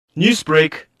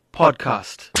Newsbreak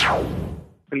Podcast.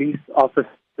 Police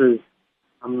officers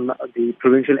from the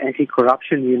Provincial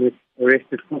Anti-Corruption Unit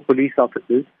arrested 4 police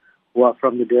officers who are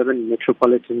from the Durban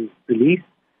Metropolitan Police.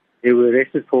 They were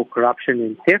arrested for corruption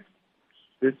and theft.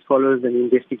 This follows an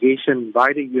investigation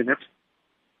by the unit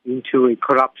into a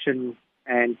corruption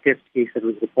and theft case that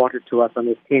was reported to us on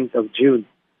the 10th of June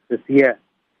this year.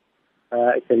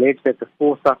 It's alleged that the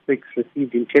 4 suspects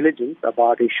received intelligence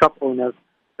about a shop owner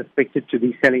suspected to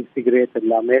be selling cigarettes at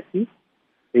La Mercy.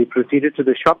 They proceeded to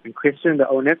the shop and questioned the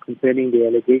owner concerning the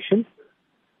allegations.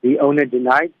 The owner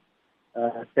denied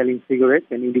selling cigarettes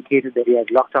and indicated that he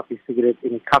had locked up his cigarettes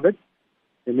in a cupboard.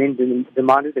 The men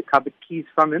demanded the cupboard keys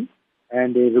from him,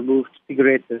 and they removed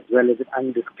cigarettes as well as an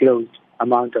undisclosed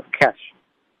amount of cash.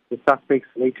 The suspects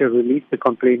later released the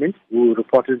complainant, who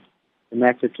reported the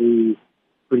matter to the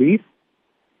police.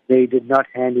 They did not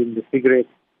hand in the cigarettes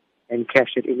and cash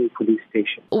at any police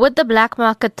station. With the black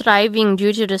market thriving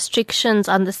due to restrictions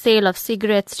on the sale of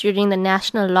cigarettes during the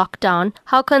national lockdown,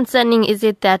 how concerning is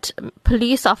it that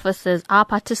police officers are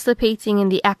participating in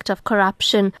the act of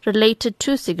corruption related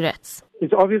to cigarettes?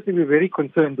 It's obviously we're very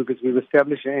concerned because we've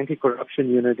established an anti-corruption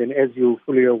unit, and as you're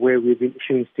fully aware, we've been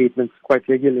issuing statements quite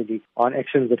regularly on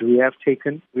actions that we have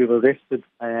taken. We've arrested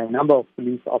a number of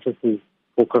police officers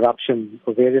for corruption,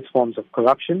 for various forms of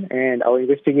corruption, and our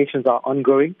investigations are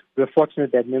ongoing. We're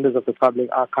fortunate that members of the public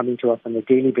are coming to us on a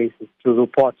daily basis to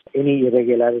report any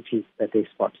irregularities that they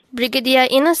spot. Brigadier,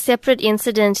 in a separate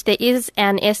incident, there is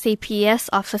an SAPS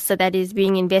officer that is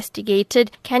being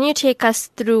investigated. Can you take us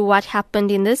through what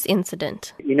happened in this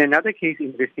incident? In another case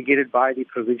investigated by the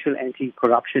Provincial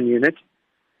Anti-Corruption Unit,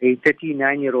 a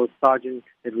 39-year-old sergeant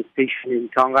that was stationed in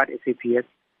Tongaat, SAPS,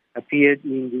 appeared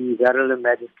in the Verulam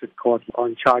Magistrate Court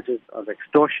on charges of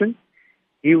extortion.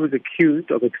 He was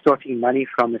accused of extorting money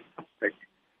from a suspect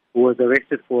who was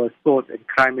arrested for assault and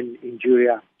crime and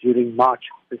injuria during March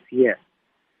this year.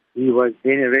 He was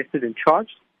then arrested and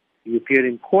charged. He appeared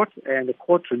in court, and the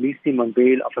court released him on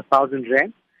bail of 1,000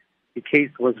 rand. The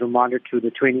case was remanded to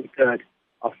the 23rd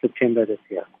of September this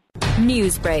year.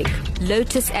 Newsbreak,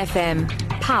 Lotus FM,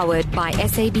 powered by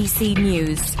SABC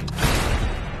News.